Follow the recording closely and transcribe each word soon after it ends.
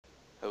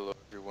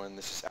everyone,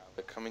 this is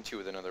Alec coming to you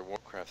with another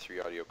Warcraft 3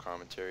 audio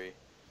commentary.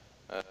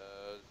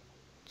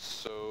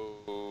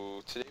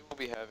 So today we'll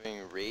be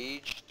having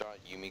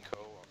Rage.Yumiko,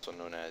 also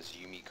known as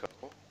Yumiko,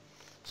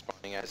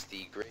 spawning as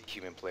the gray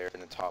human player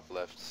in the top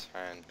left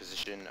hand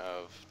position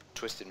of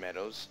Twisted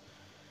Meadows,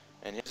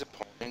 and his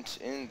opponent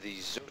in the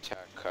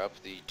ZOTAC Cup,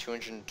 the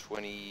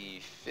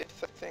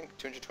 225th, I think,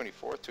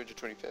 224th,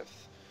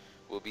 225th,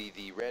 will be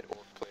the red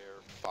orc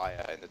player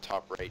Fyah in the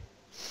top right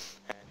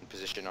hand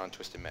position on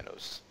Twisted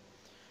Meadows.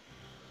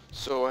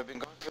 So I've been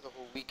gone for the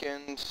whole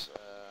weekend.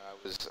 I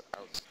was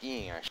out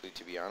skiing, actually,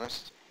 to be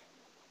honest.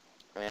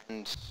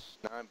 And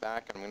now I'm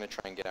back, and I'm going to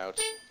try and get out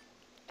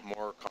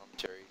more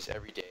commentaries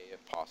every day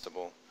if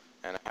possible.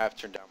 And I have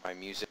turned down my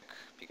music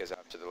because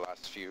after the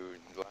last few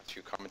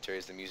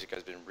commentaries, the music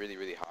has been really,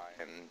 really high,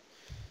 and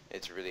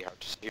it's really hard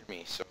to hear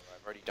me. So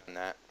I've already done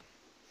that.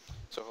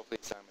 So hopefully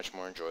it's that much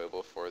more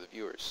enjoyable for the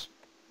viewers.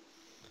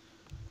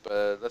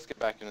 But let's get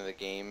back into the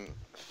game.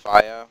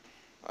 Fyah,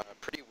 a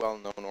pretty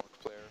well-known orc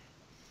player.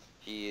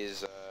 He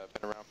has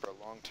been around for a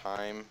long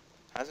time.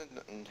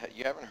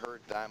 You haven't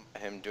heard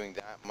him doing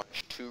that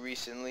much too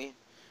recently,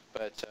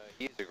 but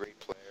he is a great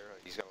player.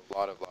 He's got a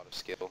lot of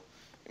skill.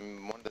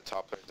 One of the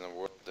top players in the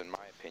world, in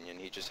my opinion.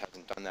 He just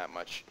hasn't done that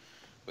much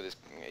with his.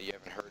 You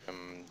haven't heard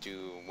him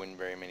win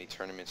very many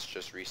tournaments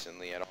just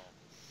recently at all.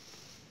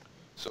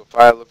 So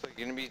Fyah looks like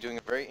he's going to be doing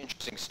a very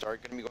interesting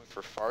start. Going to be going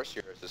for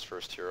Farseer as his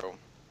first hero.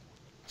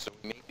 So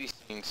we may be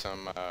seeing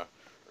some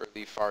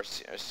early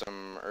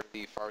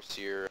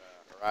Farseer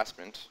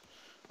harassment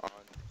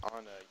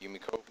on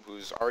Yumiko,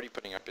 who's already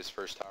putting up his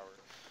first tower,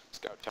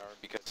 scout tower,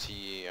 because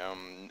he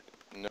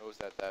knows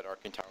that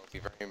Arcane Tower will be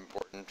very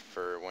important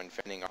for when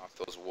fending off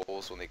those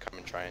wolves when they come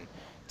and try and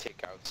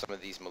take out some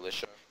of these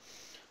militia.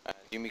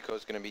 Yumiko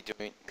is going to be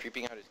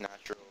creeping out his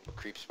natural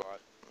creep spot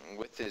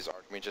with his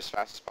Archmage as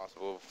fast as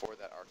possible before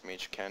that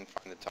Archmage can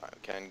find the time,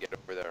 can get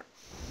over there.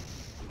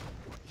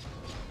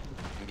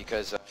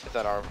 Because if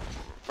that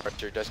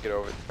Farseer does get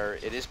over there,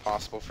 it is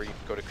possible for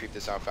Yumiko to creep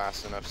this out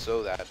fast enough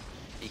so that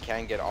he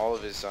can get all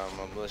of his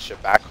militia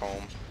back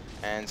home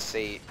and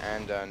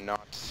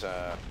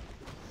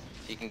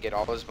he can get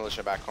all his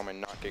militia back home and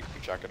not get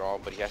creep jack at all,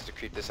 but he has to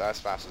creep this as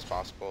fast as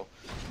possible.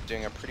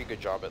 Doing a pretty good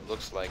job, it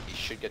looks like. He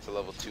should get to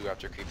level 2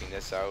 after creeping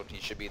this out.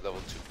 He should be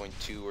level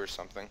 2.2 or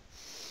something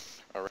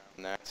around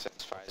that,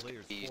 since Fyah is going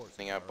to be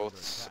sending out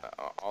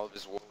all of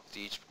his wolves to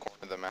each corner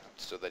of the map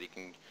so that he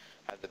can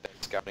have the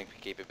best scouting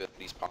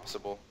capabilities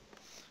possible.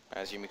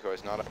 As Yumiko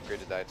has not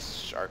upgraded that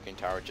Arcane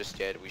Tower just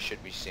yet, we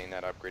should be seeing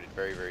that upgraded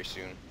very, very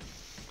soon.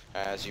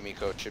 As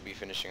Yumiko should be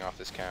finishing off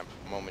this camp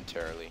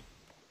momentarily.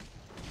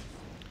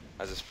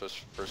 As his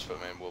first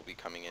footman will be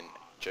coming in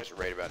just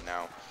right about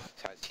now.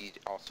 As he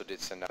also did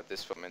send out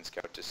this footman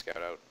scout to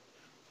scout out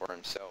for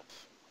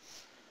himself.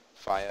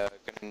 Fyah,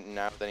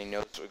 now that he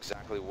knows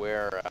exactly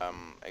where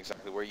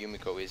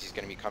Yumiko is, he's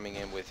going to be coming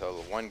in with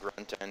one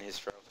grunt and his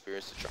feral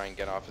spears to try and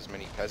get off as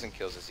many peasant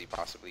kills as he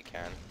possibly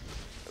can.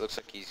 It looks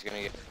like he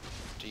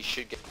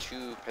should get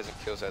 2 peasant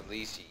kills at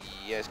least.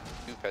 He has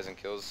 2 peasant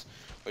kills,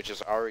 which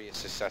is already a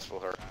successful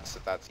harass,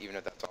 even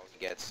if that's all he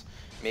gets.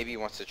 Maybe he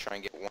wants to try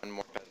and get 1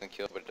 more peasant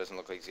kill, but it doesn't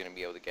look like he's going to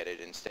be able to get it.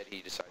 Instead,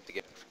 he decides to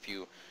get a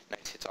few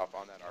nice hits off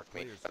on that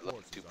Archmage, that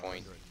level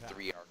 2.3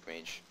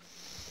 Archmage.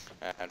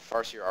 And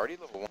Farseer already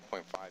level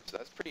 1.5, so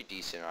that's pretty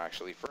decent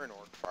actually for an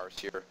orc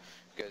Farseer.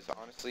 Because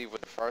honestly,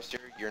 with a Farseer,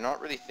 you're not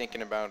really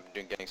thinking about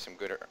getting some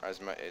good as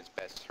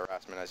best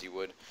harassment as you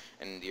would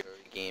in the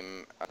early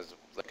game as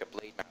like a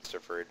Blade Master,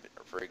 for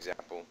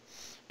example.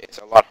 It's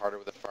a lot harder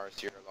with a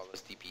Farseer, a lot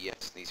less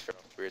DPS. These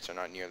feral spirits are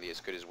not nearly as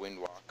good as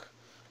Windwalk,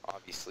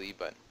 obviously,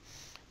 but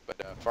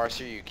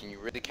Farseer, you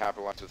really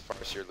capitalize with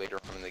Farseer later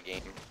on in the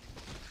game.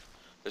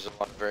 There's a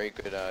lot of very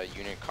good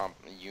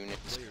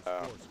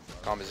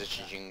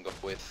compositions you can go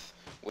with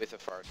a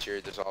Farseer.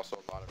 There's also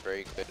a lot of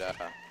very good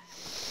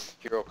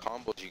hero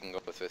combos you can go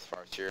with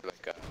Farseer,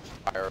 like a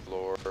Fire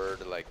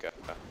Lord, like a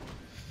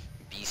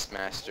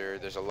Beastmaster.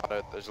 There's a lot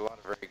of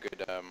very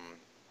good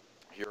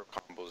hero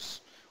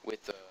combos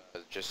with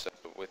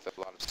with a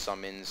lot of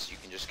summons. You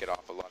can just get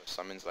off a lot of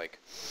summons. Like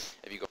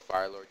if you go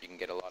Fire Lord, you can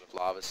get a lot of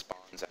lava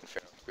spawns and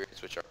feral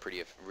spirits, which are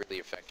really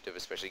effective,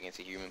 especially against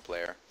a human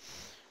player.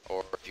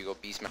 Or if you go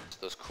Beastmaster,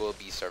 those cool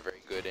beasts are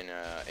very good in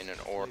an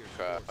orc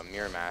a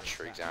mirror match,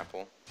 for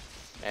example.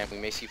 And we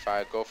may see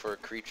Fyah go for a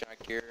creep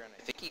jack here, and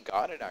I think he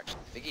got it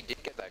actually. I think he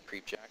did get that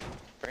creep jack.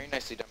 Very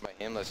nicely done by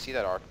him. Let's see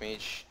that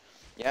Archmage.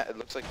 Yeah, it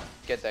looks like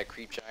he get that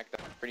creep jack.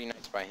 That's pretty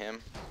nice by him.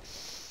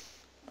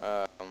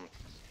 I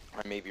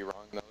may be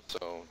wrong though,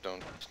 so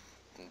don't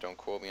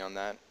quote me on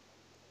that.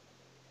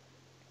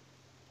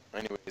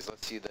 Anyways,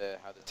 let's see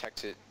how the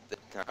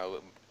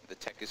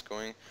tech is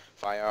going.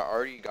 Fyah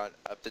already got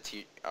up to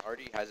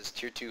already has his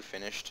tier 2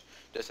 finished.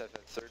 Just has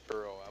that 3rd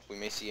burrow up. We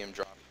may see him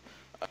drop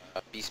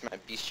a Beast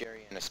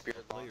Cherry and a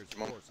Spirit Lodge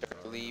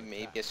momentarily.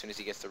 Maybe as soon as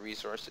he gets the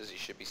resources, he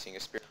should be seeing a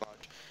Spirit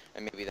Lodge,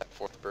 and maybe that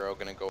 4th burrow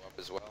gonna go up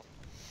as well.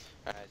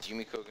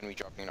 Yumiko gonna be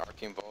dropping an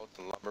Arcane Vault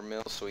and Lumber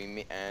Mill, so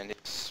and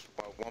it's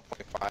about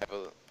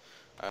 1.5.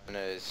 And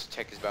his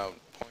tech is about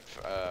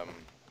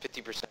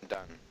 50%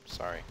 done,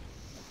 sorry.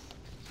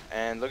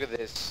 And look at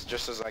this,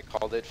 just as I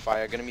called it,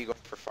 Fyah gonna be going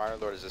for Fire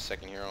Lord as a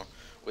second hero.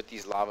 With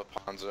these lava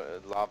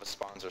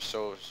spawns are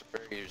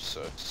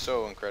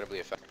so incredibly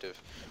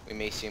effective. We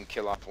may see him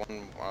kill off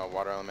one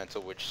water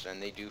elemental,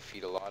 and they do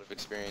feed a lot of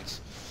experience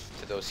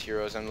to those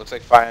heroes. And it looks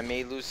like Fyah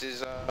may lose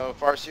his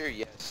Farseer.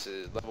 Yes,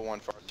 level 1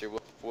 Farseer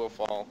will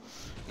fall.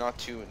 Not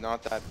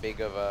that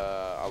big of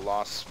a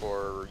loss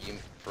for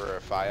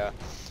Fyah.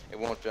 It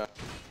won't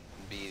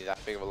be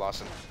that big of a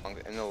loss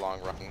in the long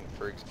run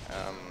for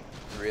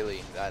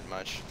really that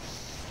much.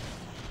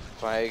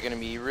 Fyah gonna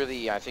be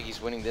really, I think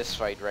he's winning this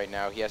fight right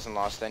now. He hasn't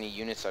lost any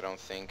units, I don't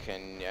think,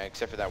 and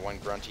except for that one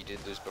grunt he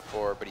did lose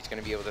before, but he's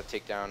gonna be able to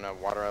take down a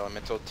water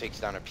elemental, takes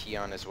down a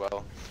peon as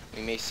well.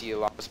 We may see a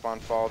lava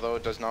spawn fall though,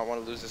 does not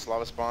want to lose this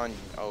lava spawn.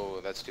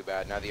 Oh, that's too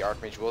bad. Now the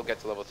Archmage will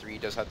get to level 3, he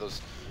does have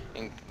those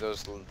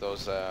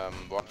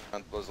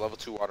level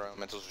 2 water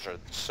elementals, which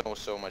are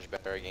so much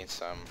better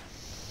against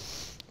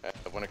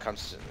when it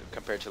comes to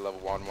compared to level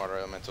 1 water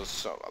elementals.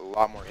 So a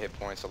lot more hit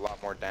points, a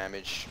lot more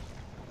damage,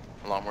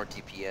 a lot more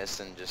DPS,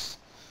 and just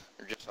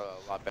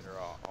a lot better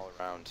all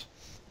around.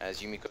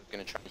 As Yumiko's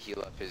gonna try to heal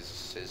up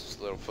his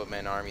little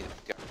footman army that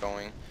he's got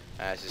going.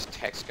 As his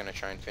tech's gonna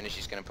try and finish,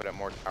 he's gonna put up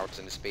more towers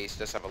into space. He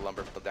does have a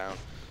lumber mill down,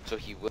 so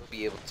he will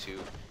be able to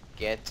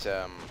get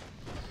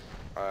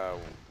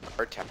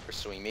guard towers.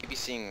 So we may be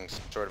seeing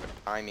some sort of a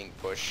timing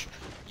push.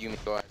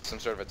 Yumiko has some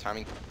sort of a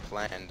timing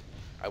planned.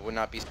 I would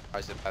not be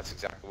surprised if that's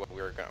exactly what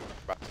we're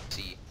about to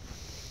see.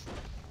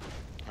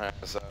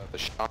 As the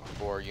shot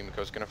for Yumiko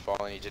is going to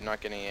fall, and he did not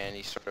get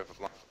any sort of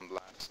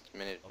last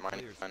minute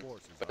mining fun.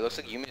 But it looks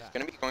like Yumiko is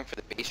going to be going for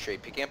the base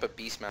trade, picking up a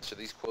Beastmaster.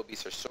 These Quill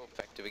Beasts are so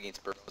effective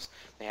against burrows.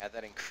 They have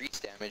that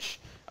increased damage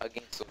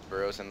against those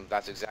burrows, and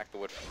that's exactly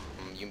what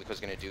Yumiko is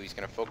going to do. He's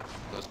going to focus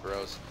on those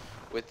burrows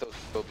with those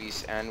Quill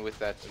Beasts and with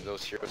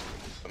those heroes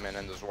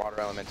and those water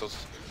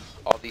elementals.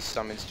 All these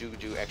summons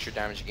do extra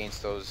damage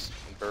against those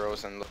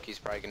burrows, and look, he's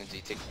probably going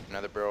to take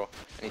another burrow,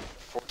 and he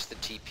forced the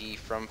TP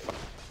from Fyah,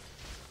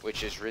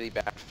 which is really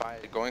bad.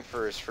 Fyah going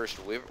for his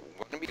first going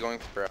to be going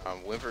for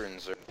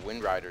Wyverns or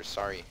Wind Riders.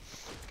 Sorry,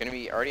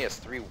 already has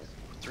three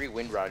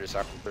Wind Riders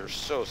out. They're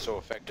so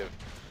effective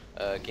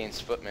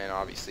against Footmen,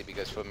 obviously,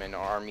 because Footmen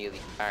are melee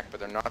attack, but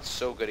they're not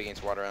so good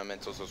against water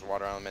elementals. Those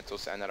water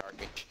elementals and that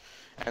Archmage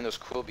and those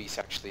Quill Beasts,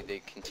 actually, they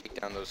can take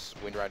down those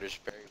Wind Riders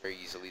very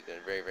easily.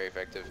 They're very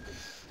effective.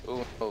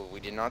 Oh,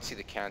 we did not see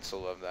the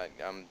cancel of that.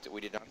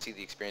 We did not see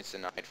the experience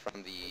denied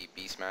from the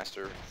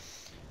Beastmaster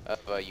of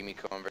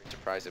Yumiko. I'm very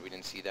surprised that we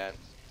didn't see that.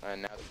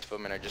 And now the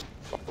Footmen are just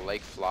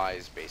like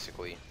flies,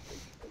 basically,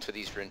 to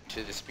the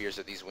spears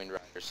of these Wind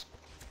Riders.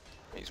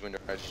 These Wind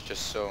Riders are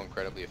just so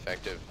incredibly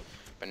effective.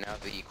 But now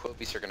the Quill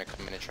Beasts are going to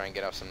come in and try and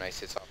get off some nice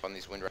hits off on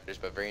these Wind Riders.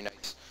 But very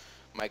nice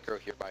micro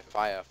here by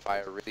Fyah.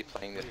 Fyah really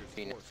playing this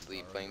pretty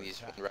nicely, playing these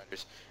Wind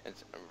Riders, and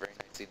very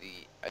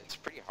nicely. It's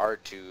pretty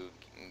hard to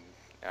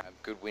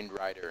good Wind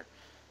Rider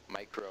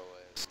micro,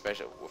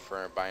 especially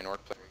by an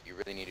Orc player. You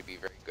really need to be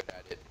very good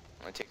at it.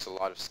 It takes a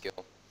lot of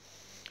skill.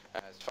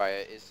 As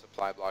Fyah is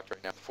supply blocked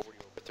right now, 40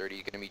 over 30.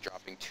 He's going to be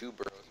dropping 2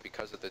 burrows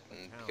because of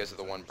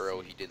the one burrow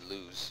he did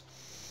lose.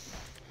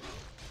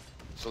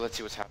 So let's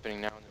see what's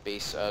happening now in the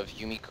base of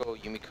Yumiko.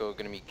 Yumiko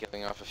going to be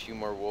killing off a few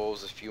more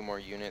wolves, a few more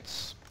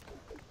units.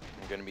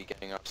 We're going to be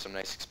getting up some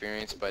nice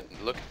experience, but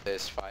look at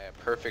this, Fyah,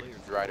 perfect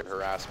Wind Rider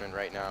harassment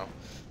right now.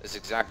 This is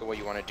exactly what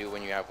you want to do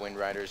when you have Wind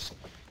Riders.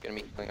 Going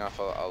to be killing off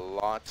a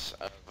lot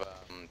of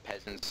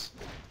peasants,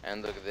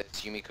 and look at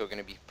this, Yumiko going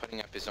to be putting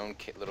up his own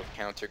little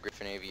counter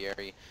Griffin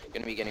Aviary.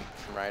 Going to be getting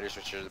Griffin Riders,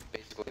 which are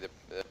basically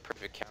the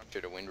perfect counter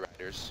to Wind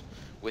Riders,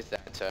 with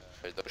that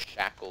those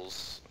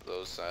shackles,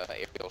 those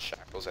aerial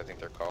shackles, I think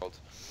they're called.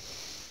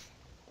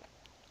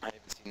 I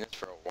haven't seen this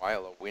for a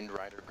while, a Wind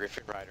Rider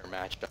Griffin Rider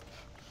matchup.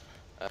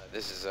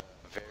 This is a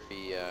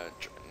very,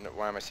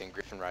 why am I saying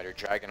Griffin Rider?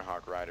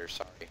 Dragonhawk Rider,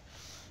 sorry.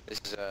 This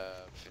is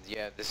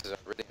a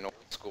really an old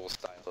school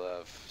style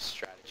of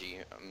strategy.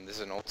 This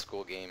is an old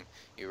school game.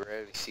 You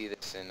rarely see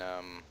this in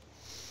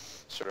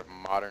sort of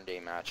modern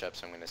day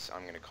matchups, I'm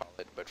gonna call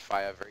it. But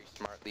Fyah very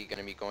smartly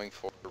gonna be going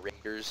for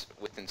raiders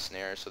with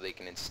ensnare, so they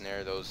can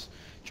ensnare those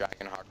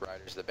Dragonhawk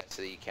Riders the best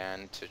that he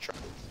can to try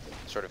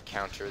to sort of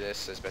counter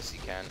this as best he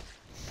can.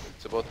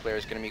 So both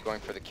players gonna be going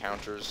for the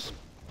counters.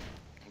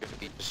 Going to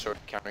be just sort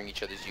of countering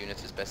each other's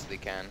units as best as they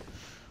can.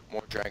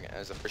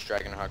 As the first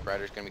Dragonhawk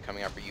Rider is going to be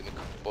coming out for Yumiko.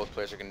 Both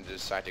players are going to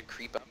decide to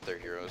creep up their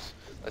heroes.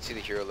 Let's see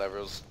the hero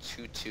levels.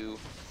 2-2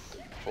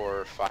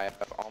 for Fyah,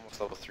 almost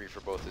level 3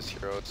 for both his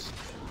heroes.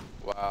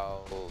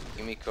 While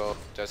Yumiko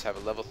does have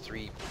a level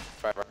 3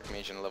 5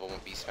 Archmage and a level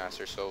 1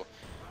 Beastmaster. So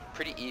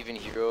pretty even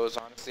heroes.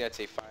 Honestly, I'd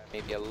say Fyah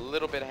maybe a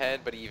little bit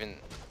ahead, but even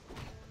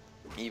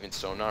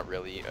so, not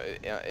really.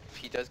 If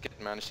he does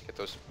manage to get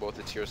both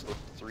his heroes level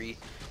 3,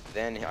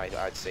 then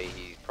I'd say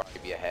he'd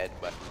probably be ahead.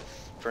 But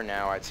for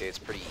now, I'd say it's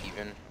pretty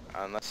even,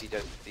 unless he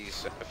does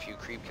a few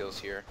creep kills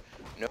here.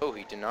 No,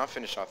 he did not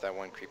finish off that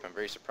one creep. I'm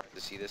very surprised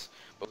to see this.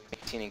 But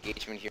we've seen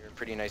engagement here.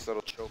 Pretty nice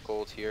little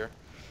chokehold here.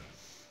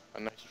 A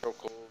nice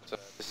chokehold.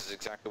 This is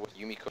exactly what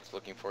Yumiko's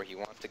looking for. He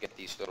wants to get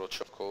these little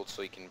chokeholds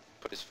so he can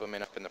put his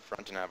footmen up in the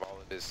front and have all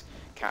of his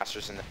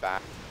casters in the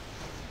back.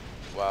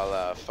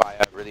 While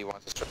Fyah really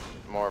wants sort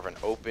of more of an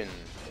open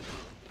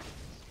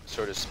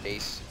sort of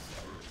space.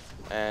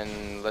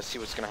 And let's see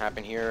what's going to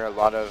happen here. A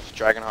lot of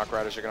Dragonhawk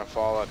Riders are going to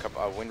fall. A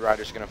couple Wind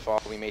Riders are going to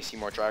fall. We may see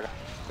more Dragon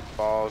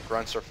fall.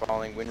 Grunts are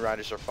falling. Wind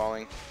Riders are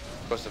falling.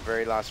 Goes to the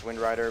very last Wind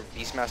Rider.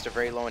 Beastmaster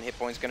very low in hit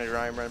points. Going to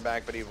try and run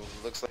back, but he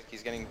looks like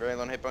he's getting very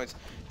low in hit points.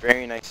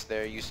 Very nice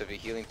there. Use of a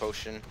healing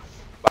potion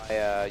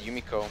by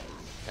Yumiko.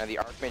 Now the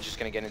Archmage is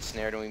going to get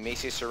ensnared, and we may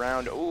see a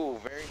surround. Ooh,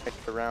 very nice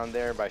surround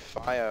there by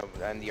Fyah,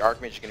 and the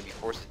Archmage is going to be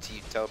forced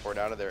to teleport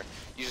out of there.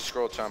 Use a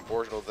scroll time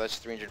portal. That's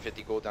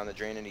 350 gold down the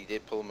drain, and he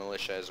did pull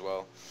Militia as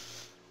well.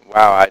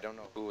 Wow, I don't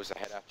know who was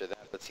ahead after that.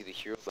 Let's see the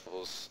hero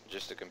levels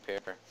just to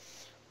compare.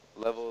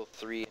 Level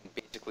 3 and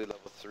basically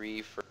level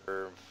 3 for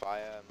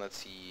Fyah, and let's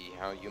see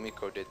how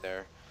Yumiko did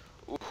there.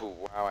 Ooh,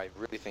 wow, I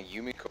really think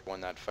Yumiko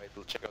won that fight.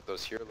 Let's check out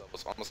those hero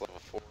levels, almost level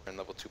 4 and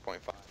level 2.5.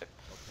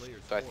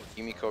 So I think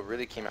Yumiko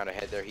really came out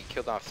ahead there. He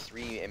killed off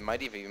 3, it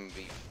might have even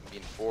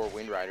been 4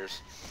 Wind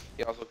Riders.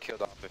 He also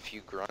killed off a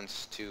few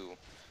Grunts too.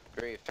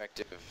 Very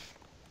effective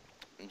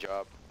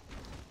job.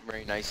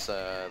 Very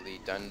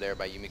nicely done there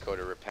by Yumiko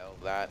to repel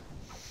that.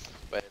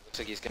 But it looks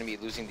like he's going to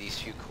be losing these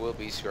few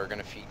Quillbeats who are going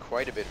to feed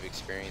quite a bit of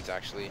experience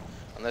actually.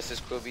 Unless his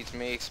Quillbeats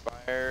may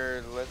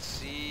expire, let's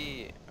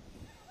see.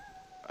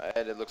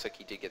 And it looks like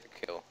he did get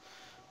the kill,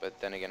 but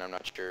then again I'm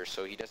not sure.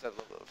 So he does have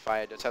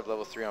Fyah does have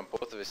level 3 on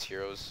both of his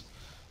heroes,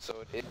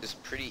 so it is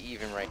pretty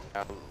even right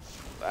now.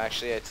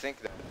 Actually, I think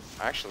that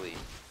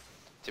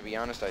to be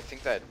honest, I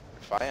think that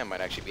Fyah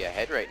might actually be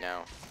ahead right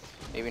now.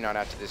 Maybe not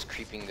after this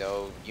creeping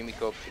though.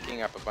 Yumiko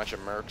picking up a bunch of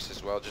mercs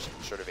as well, just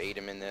to sort of aid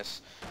him in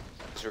this.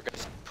 So we're going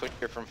to push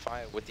here from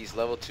Fyah with these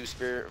level 2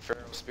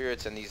 Feral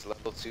Spirits and these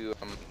level 2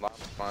 Lava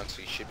Spawns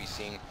we should be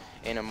seeing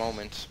in a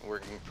moment. We're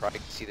going to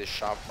probably see this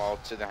shop fall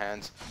to the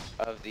hands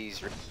of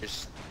these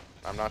Raiders.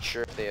 I'm not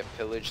sure if they have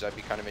pillage. That'd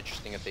be kind of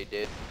interesting if they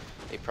did.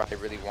 He probably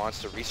really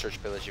wants to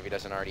research pillage if he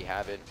doesn't already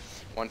have it.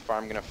 One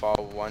farm going to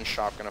fall, one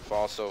shop going to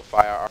fall, so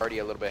Fyah already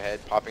a little bit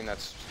ahead, popping that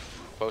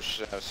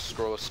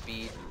scroll of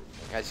speed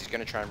as he's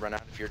going to try and run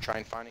out. If you're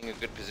trying finding a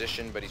good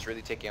position, but he's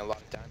really taking a lot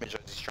of damage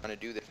as he's trying to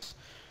do this.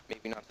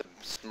 Maybe not the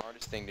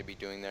smartest thing to be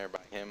doing there by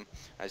him,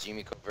 as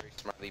Yumiko very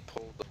smartly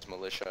pulled those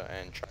Militia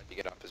and tried to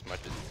get off as much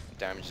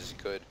damage as he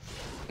could.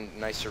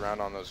 Nice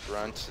surround on those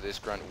Grunts. This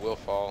Grunt will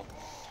fall.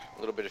 A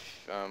little bit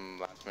of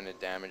last minute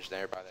damage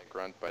there by that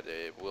Grunt, but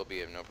it will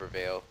be of no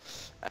prevail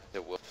as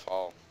it will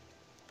fall.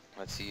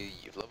 Let's see,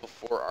 level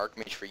 4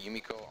 Archmage for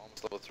Yumiko,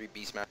 almost level 3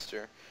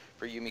 Beastmaster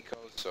for Yumiko,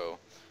 so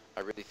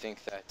I really think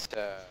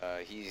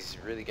that he's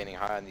really getting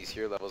high on these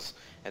hero levels.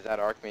 If that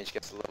Archmage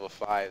gets to level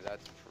 5,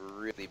 that's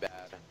really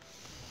bad.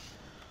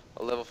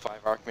 A level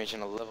 5 Archmage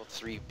and a level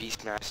 3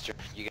 Beastmaster.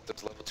 You get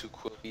those level 2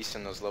 Quill Beasts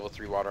and those level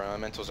 3 Water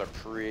Elementals are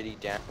pretty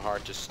damn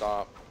hard to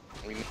stop.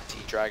 We may see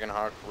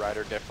Dragonhawk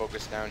Rider get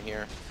focused down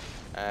here,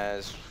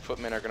 as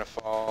Footmen are going to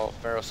fall,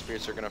 Feral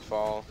Spirits are going to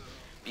fall.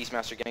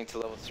 Beastmaster getting to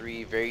level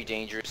 3, very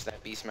dangerous,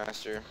 that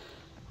Beastmaster.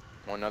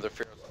 Another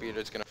Feral Spirit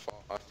is going to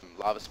fall,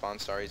 Lava Spawn,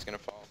 sorry, is going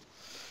to fall.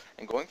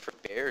 And going for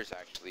bears,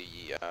 actually,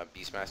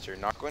 Beastmaster.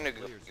 Not going to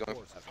go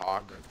for that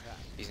Hawk.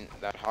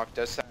 That Hawk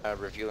does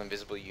reveal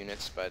invisible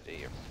units, but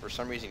for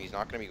some reason he's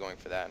not going to be going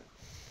for that.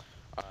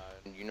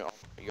 You know,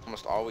 you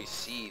almost always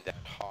see that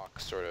Hawk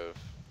sort of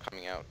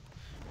coming out.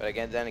 But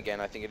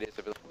again, I think it is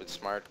a little bit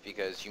smart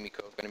because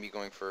Yumiko is going to be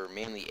going for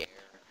mainly air.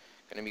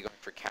 Going to be going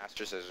for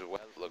casters as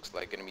well, it looks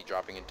like. Going to be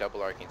dropping a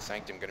double Arcane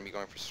Sanctum. Going to be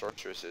going for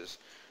sorceresses,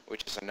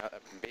 which is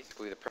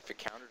basically the perfect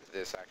counter to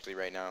this actually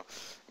right now,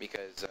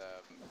 because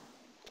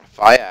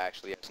Fyah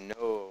actually has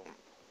no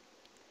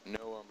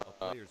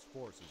players'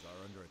 forces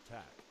are under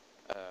attack.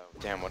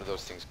 Damn, what are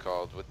those things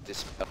called? With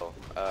Dispel.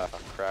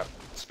 Crap.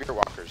 Spirit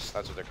Walkers,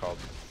 that's what they're called.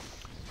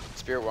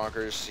 Spirit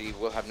Walkers, he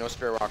will have no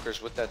Spirit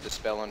Walkers with that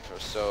Dispel info,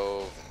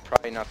 so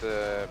probably not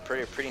the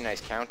pretty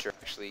nice counter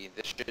actually.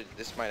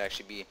 This might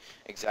actually be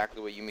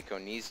exactly what Yumiko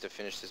needs to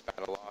finish this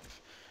battle off.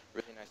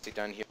 Really nicely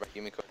done here by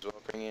Yumiko as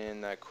well, bringing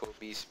in that Quill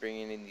Beast,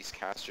 bringing in these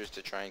casters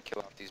to try and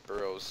kill off these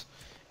burrows.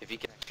 If he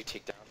can actually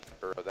take down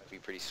that burrow, that'd be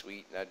pretty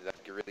sweet. That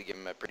could really give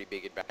him a pretty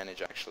big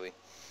advantage actually.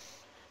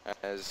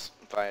 As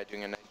Fyah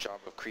doing a nice job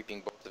of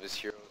creeping both of his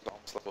heroes,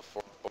 almost level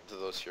 4 both of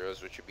those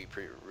heroes, which would be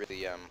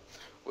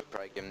would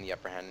probably give him the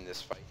upper hand in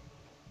this fight.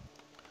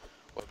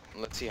 Well,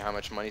 let's see how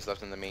much money's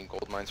left in the main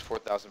gold mines.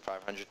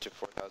 4,500 to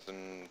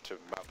 4,000 to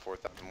about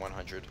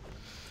 4,100.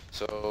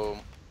 So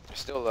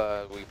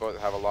still, we both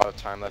have a lot of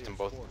time left in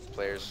both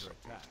players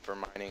for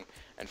mining,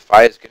 and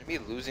Fyah is going to be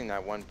losing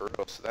that one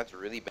burrow, so that's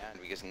really bad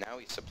because now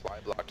he's supply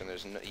blocked and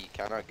he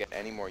cannot get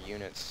any more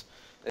units.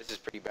 This is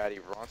pretty bad. He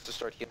wants to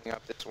start healing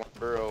up this one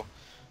burrow.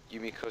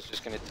 Yumiko's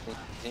just going to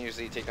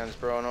continuously take down this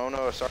burrow.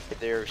 No, sorry,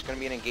 there's going to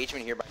be an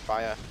engagement here by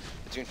Fyah,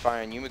 between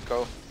Fyah and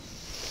Yumiko.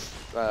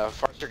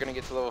 Farts are going to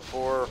get to level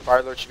 4.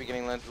 Firelord should be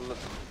getting level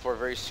 4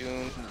 very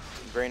soon.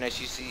 Very nice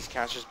use of these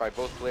casters by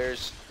both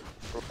players.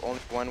 Only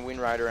one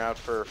Wind Rider out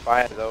for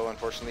Fyah though,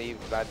 unfortunately.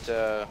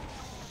 That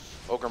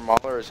Ogre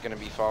Mauler is going to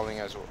be falling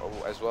as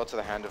well to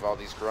the hand of all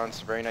these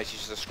grunts. Very nice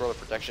use of scroll of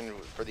protection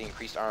for the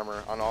increased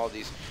armor on all of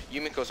these.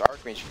 Yumiko's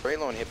Archmage, very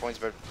low in hit points,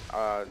 but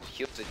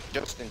heals it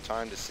just in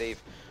time to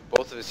save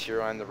both of his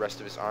hero and the rest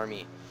of his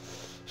army.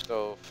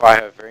 So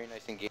Fyah, very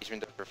nice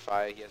engagement for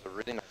Fyah. He has a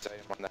really nice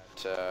item on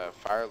that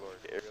Fire Lord,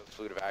 Aerial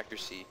Fluid of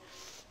Accuracy.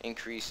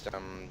 Increased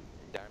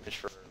damage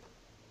for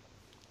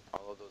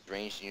all of those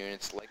ranged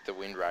units like the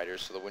Wind Rider.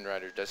 So the Wind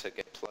Rider does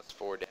get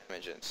 +4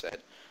 damage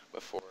instead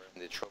before,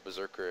 and the Troll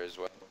Berserker as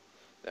well.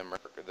 The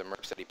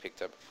mercs that he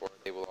picked up before,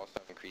 they will also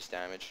have increased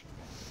damage.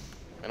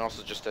 And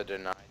also just to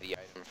deny the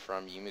item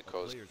from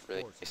Yumiko's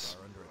really nice.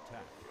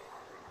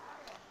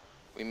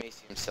 We may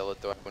see him sell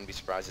it though. I wouldn't be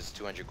surprised. It's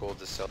 200 gold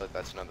to sell it.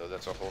 That's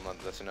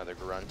another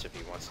grunt if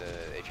he wants to,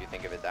 if you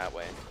think of it that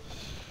way.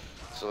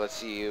 So let's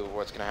see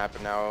what's gonna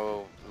happen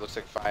now. It looks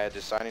like Fyah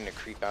deciding to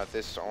creep out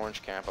this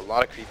orange camp. A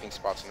lot of creeping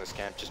spots in this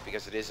camp just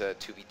because it is a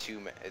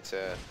 2v2.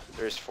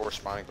 There's 4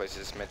 spawning places.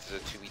 It's meant as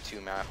a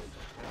 2v2 map,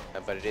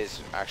 but it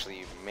is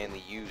actually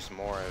mainly used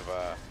more of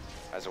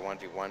as a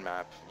 1v1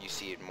 map. You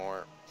see it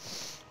more.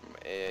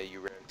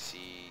 You rarely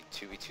see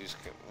 2v2s.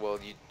 Well,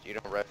 you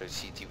don't rarely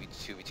see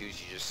 2v2s.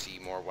 You just see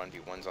more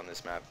 1v1s on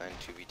this map than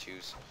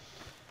 2v2s.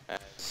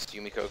 As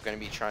Yumiko is going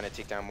to be trying to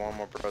take down more and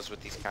more bros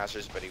with these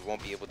casters, but he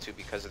won't be able to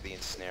because of the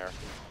ensnare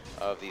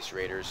of these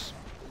raiders,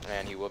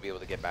 and he will be able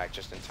to get back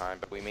just in time.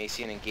 But we may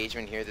see an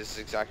engagement here. This is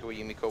exactly what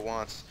Yumiko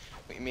wants.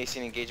 We may see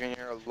an engagement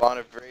here. A lot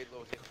of very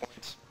low hit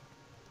points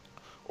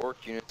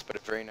orc units, but a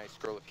very nice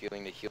scroll of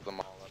healing to heal them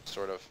all up,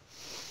 sort of.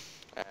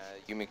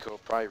 Yumiko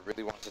probably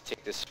really wants to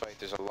take this fight.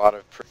 There's a lot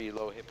of pretty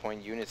low hit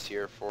point units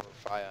here for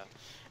Fyah,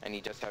 and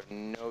he does have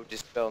no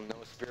Dispel, no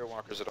Spirit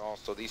Walkers at all,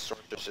 so these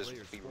sorceresses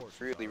will be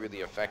really, really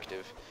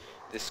effective.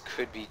 This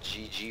could be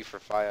GG for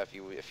Fyah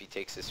if he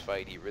takes this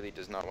fight. He really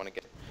does not want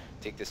to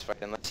take this fight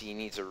unless he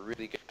needs a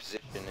really good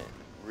positioning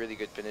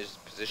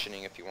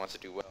if he wants to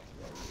do well.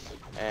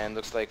 And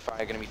looks like Fyah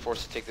going to be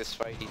forced to take this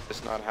fight. He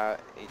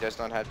does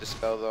not have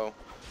Dispel though.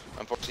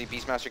 Unfortunately,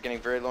 Beastmaster getting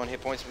very low in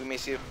hit points. We may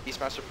see a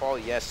Beastmaster fall.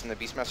 Yes, and the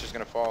Beastmaster is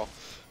going to fall.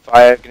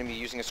 Fyah going to be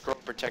using a scroll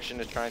of protection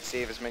to try and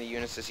save as many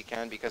units as he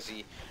can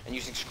and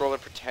using scroll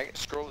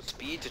of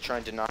speed to try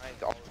and deny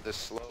all of this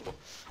slow.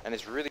 And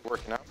it's really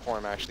working out for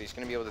him actually. He's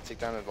going to be able to take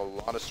down a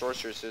lot of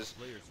sorceresses.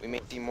 We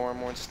may see more and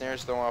more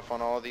ensnares though off on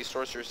all of these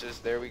sorceresses.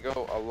 There we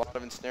go. A lot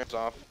of ensnares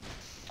off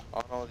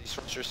on all of these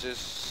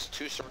sorceresses.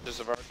 2 sorceresses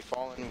have already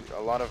fallen.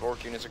 A lot of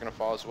orc units are going to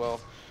fall as well.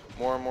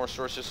 More and more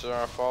sorceresses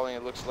are falling,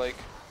 it looks like.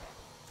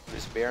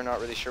 This bear not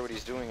really sure what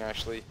he's doing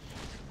actually.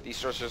 These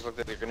sorcerers look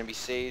like they're going to be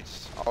saved.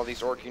 All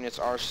these orc units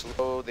are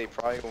slow. They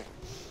probably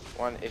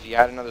want, if you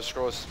had another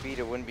scroll of speed,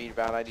 it wouldn't be a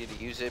bad idea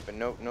to use it, but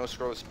no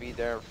scroll of speed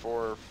there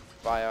for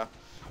Fyah.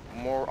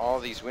 All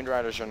these Wind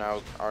Riders are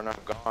now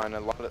gone.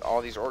 All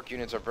these orc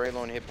units are very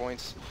low in hit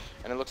points,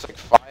 and it looks like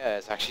Fyah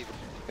is actually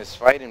winning this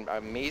fight, and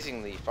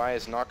amazingly, Fyah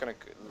is not going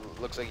to.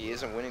 Looks like he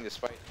isn't winning this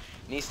fight.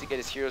 He needs to get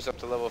his heroes up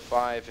to level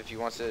 5 if he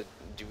wants to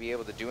be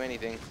able to do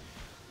anything.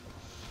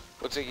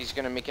 Looks like he's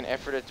going to make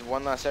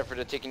one last effort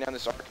at taking down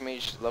this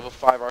Archmage, level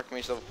 5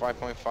 Archmage, level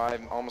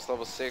 5.5, almost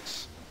level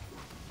 6.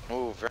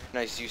 Oh, very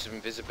nice use of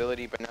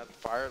invisibility, but now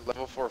the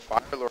level 4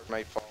 Fire Lord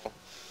might fall.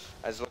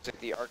 As it looks like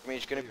the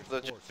Archmage going to be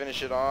able to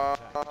finish it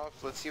off.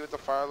 Let's see what the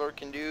Fire Lord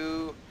can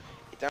do.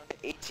 Down to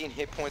 18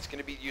 hit points, going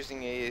to be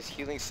using his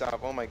healing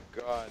salve. Oh my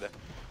god.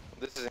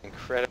 This is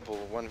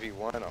incredible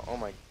 1v1. Oh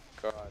my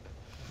god.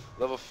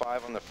 Level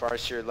 5 on the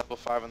Farseer, level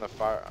 5 on the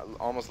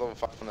almost level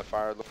 5 on the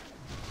Fire Lord.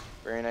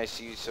 Very nice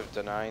use of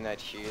denying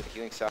that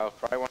healing salve.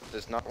 Probably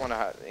does not want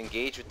to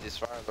engage with this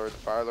Fire Lord. The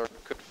Fire Lord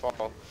could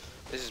fall.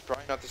 This is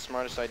probably not the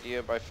smartest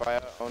idea by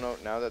Fyah. Oh no,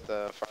 now that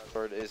the Fire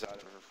Lord is out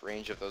of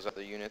range of those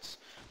other units.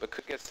 But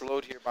could get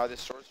slowed here by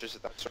this Sorceress.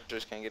 If that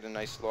Sorceress can get a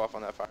nice slow off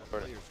on that Fire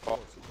Lord and fall.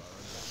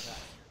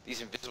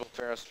 These invisible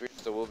Pharaoh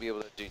Spirits though will be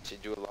able to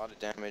do a lot of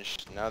damage.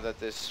 Now that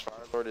this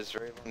Fire Lord is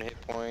very low in hit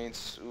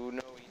points. Ooh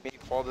no, he may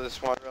fall to this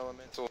Water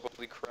Elemental.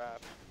 Holy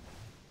crap.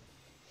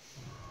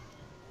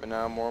 But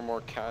now more and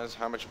more cows.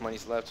 How much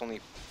money's left? Only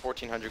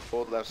 1,400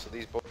 gold left. So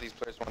both these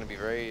players want to be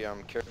very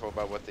careful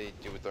about what they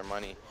do with their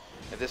money.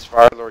 If this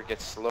Fire Lord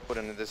gets slowed,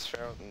 and this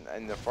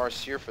and the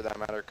Farseer for that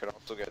matter could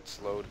also get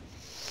slowed.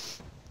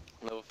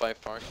 Level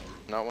 5 Farseer.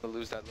 Not want to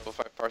lose that level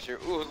 5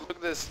 Farseer. Ooh, look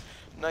at this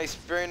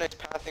very nice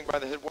pathing by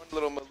the head. One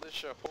little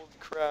militia. Holy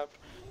crap!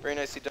 Very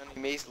nicely done.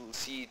 You may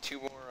see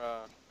 2 more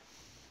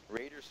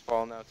raiders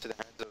fall now to the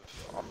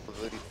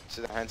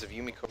hands of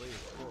Yumiko,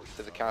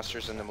 to the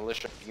casters and the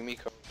militia of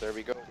Yumiko. There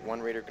we go. 1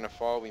 raider gonna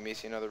fall. We may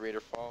see another raider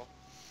fall.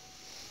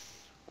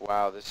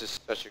 Wow, this is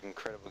such an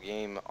incredible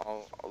game.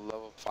 All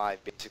level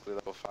 5, basically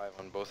level 5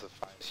 on both of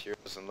Fyah's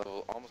heroes, and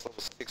almost level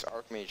 6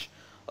 Archmage.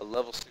 A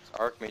level 6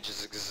 Archmage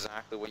is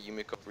exactly what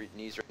Yumiko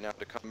needs right now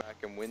to come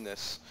back and win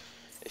this.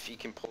 If he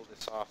can pull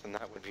this off, then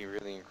that would be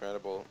really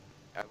incredible.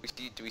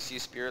 Do we see a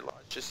Spirit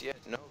Lodge just yet?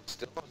 No,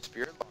 still no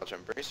Spirit Lodge.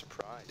 I'm very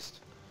surprised.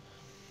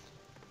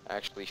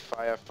 Actually,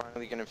 Fyah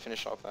finally going to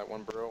finish off that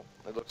 1 burrow,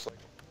 it looks like.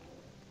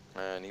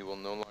 And he will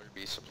no longer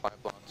be supply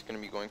blocked. He's going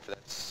to be going for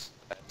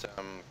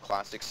that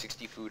classic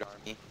 60 food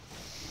army.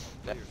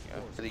 That,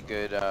 really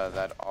good,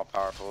 that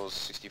all-powerful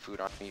 60 food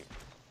army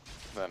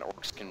that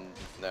orcs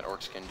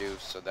can do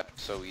that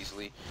so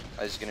easily.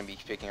 Is going to be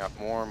picking up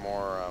more and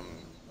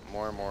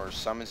more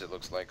summons. It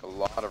looks like a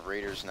lot of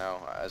raiders now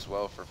as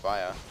well for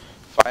Fyah.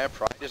 Fyah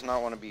probably does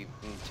not want to be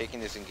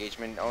taking this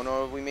engagement. Oh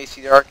no, we may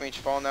see the Archmage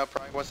fall now.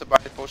 Probably wants to buy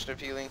the Potion of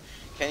Healing.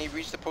 Can he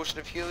reach the Potion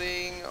of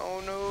Healing?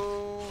 Oh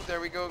no, there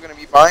we go. Going to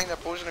be buying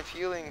that Potion of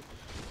Healing.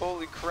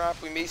 Holy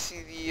crap, we may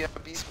see the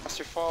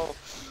Beastmaster fall.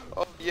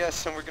 Oh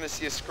yes, and we're going to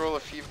see a Scroll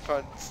of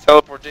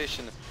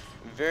Teleportation.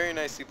 Very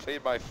nicely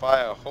played by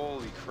Fyah.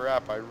 Holy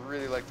crap, I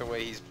really like the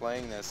way he's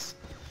playing this.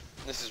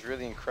 This is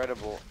really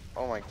incredible.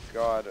 Oh my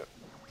god.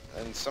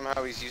 And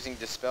somehow he's using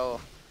Dispel.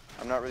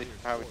 I'm not really sure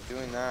how he's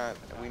doing that.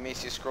 We may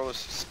see a Scroll of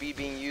Speed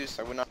being used.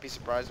 I would not be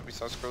surprised if we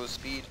saw a Scroll of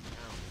Speed.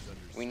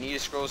 We need a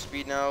Scroll of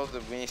Speed now.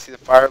 We may see the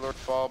Fire Lord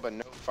fall, but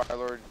no Fire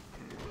Lord.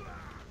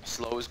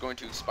 Slow is going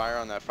to expire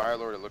on that Fire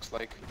Lord, it looks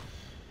like.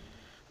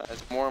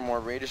 As more and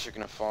more raiders are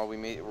going to fall, we're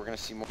going to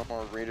see more and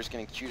more raiders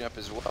getting queued up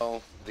as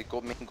well. The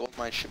main gold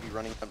mine should be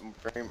running up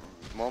very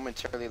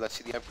momentarily. Let's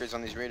see the upgrades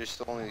on these raiders.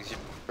 Still only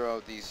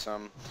 0. These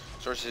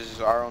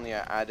sources are only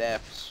at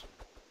adepts.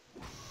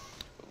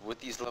 With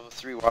these level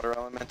 3 water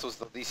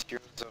elementals, these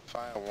heroes of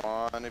Fyah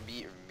want to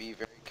be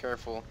very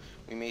careful.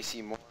 We may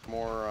see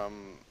more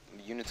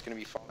units going to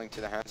be falling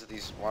to the hands of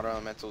these water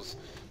elementals.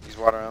 These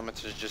water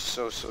elementals are just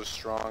so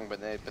strong, but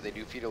they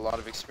do feed a lot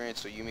of experience.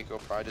 So Yumiko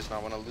probably does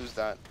not want to lose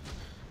that.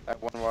 That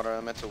one water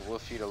elemental will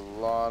feed a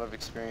lot of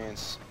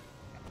experience.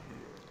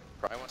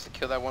 Probably wants to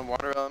kill that one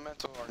water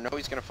elemental, or no,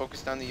 he's going to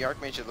focus down the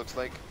Archmage, it looks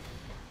like.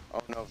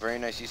 Oh no, very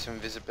nice use of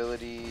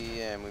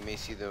invisibility, and we may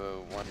see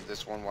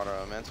this one water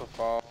elemental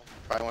fall.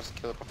 Probably wants to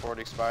kill it before it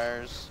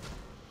expires.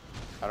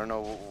 I don't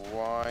know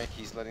why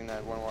he's letting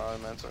that one water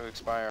elemental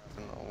expire. I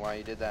don't know why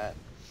he did that.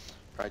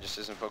 Probably just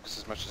doesn't focus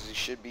as much as he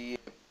should be,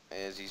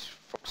 as he's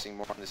focusing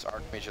more on this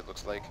Archmage, it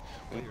looks like.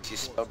 We may see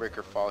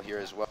Spellbreaker fall here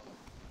as well.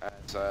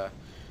 As,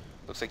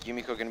 looks like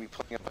Yumiko going to be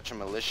pulling a bunch of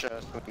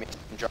militia, so we may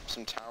drop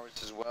some towers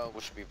as well,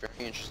 which would be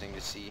very interesting to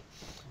see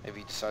if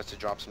he decides to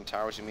drop some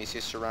towers. We may see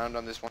a surround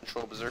on this one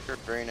Troll Berserker.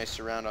 Very nice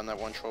surround on that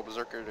one Troll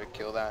Berserker to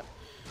kill that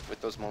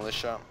with those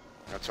militia.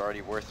 That's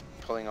already worth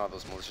pulling all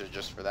those militia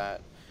just for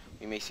that.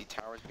 We may see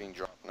towers being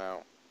dropped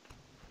now.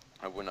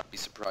 I would not be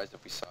surprised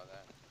if we saw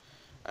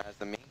that. As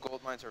the main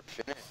gold mines are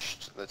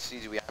finished, let's see,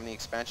 do we have any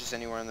expansions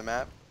anywhere on the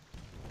map?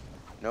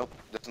 Nope,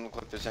 doesn't look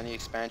like there's any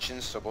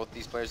expansions, so both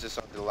these players, this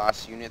are the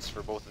last units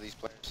for both of these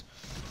players.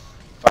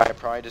 Fyah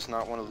probably does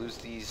not want to lose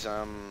these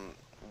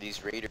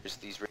raiders.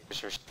 These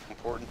raiders are so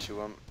important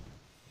to him.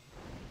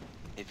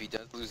 If he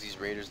does lose these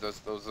raiders,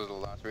 those are the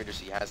last raiders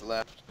he has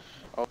left.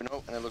 Oh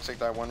no, and it looks like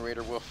that one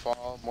raider will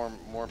fall.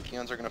 More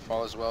peons are going to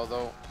fall as well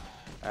though,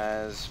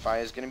 as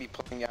Fyah is going to be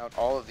pulling out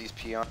all of these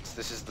peons.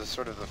 This is the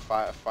sort of the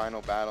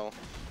final battle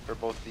for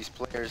both these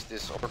players.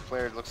 This orc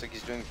player looks like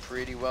he's doing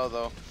pretty well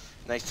though.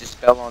 Nice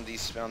Dispel on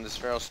these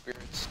feral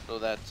spirits, so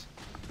that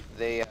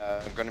they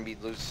are going to be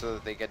so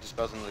that they get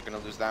dispels and they're going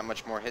to lose that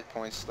much more hit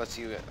points. Let's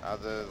see how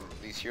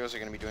these heroes are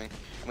going to be doing.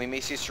 And we may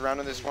see a surround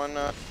on this one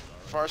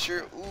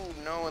Farseer. Ooh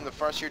no, and the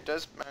Farseer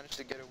does manage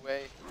to get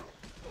away.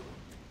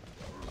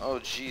 Oh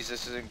jeez,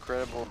 this is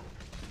incredible.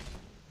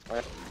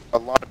 A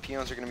lot of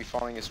peons are going to be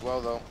falling as well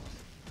though.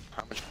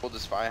 How much gold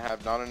does Fyah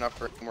have? Not enough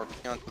for any more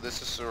peons, but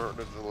this is sort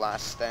of the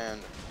last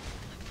stand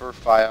for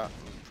Fyah.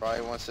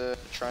 Probably wants to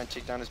try and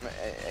take down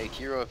a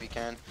hero if he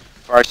can.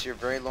 Farseer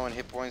very low on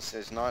hit points,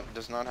 does not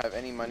have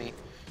any money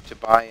to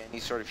buy any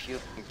sort of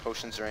healing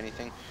potions or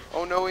anything.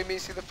 Oh no, we may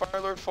see the Fire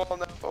Lord fall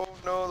now. Oh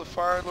no, the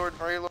Fire Lord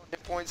very low on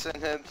hit points,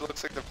 and it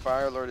looks like the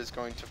Fire Lord is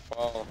going to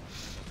fall.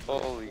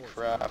 Holy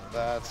crap,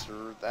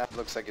 that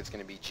looks like it's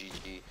going to be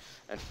GG,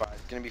 and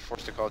Fyah's going to be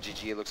forced to call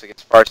GG. It looks like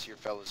it's Farseer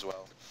fell as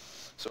well.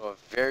 So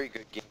a very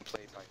good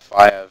gameplay by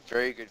Fyah,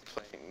 very good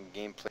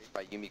gameplay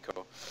by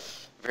Yumiko.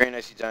 Very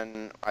nicely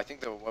done. I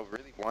think what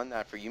really won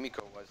that for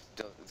Yumiko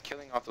was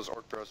killing off those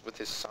orc bros with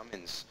his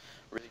summons.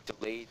 Really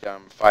delayed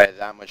Fyah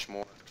that much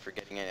more for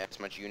getting in as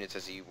much units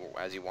as he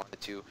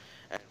wanted to.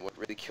 And what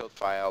really killed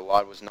Fyah a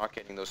lot was not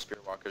getting those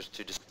Spirit Walkers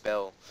to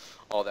dispel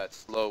all that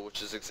slow,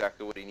 which is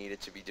exactly what he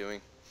needed to be doing.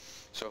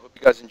 So I hope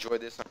you guys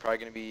enjoyed this. I'm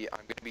going to be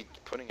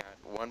putting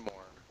out one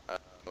more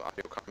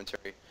audio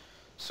commentary.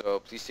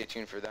 So please stay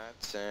tuned for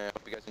that.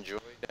 Hope you guys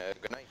enjoyed.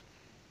 Good night.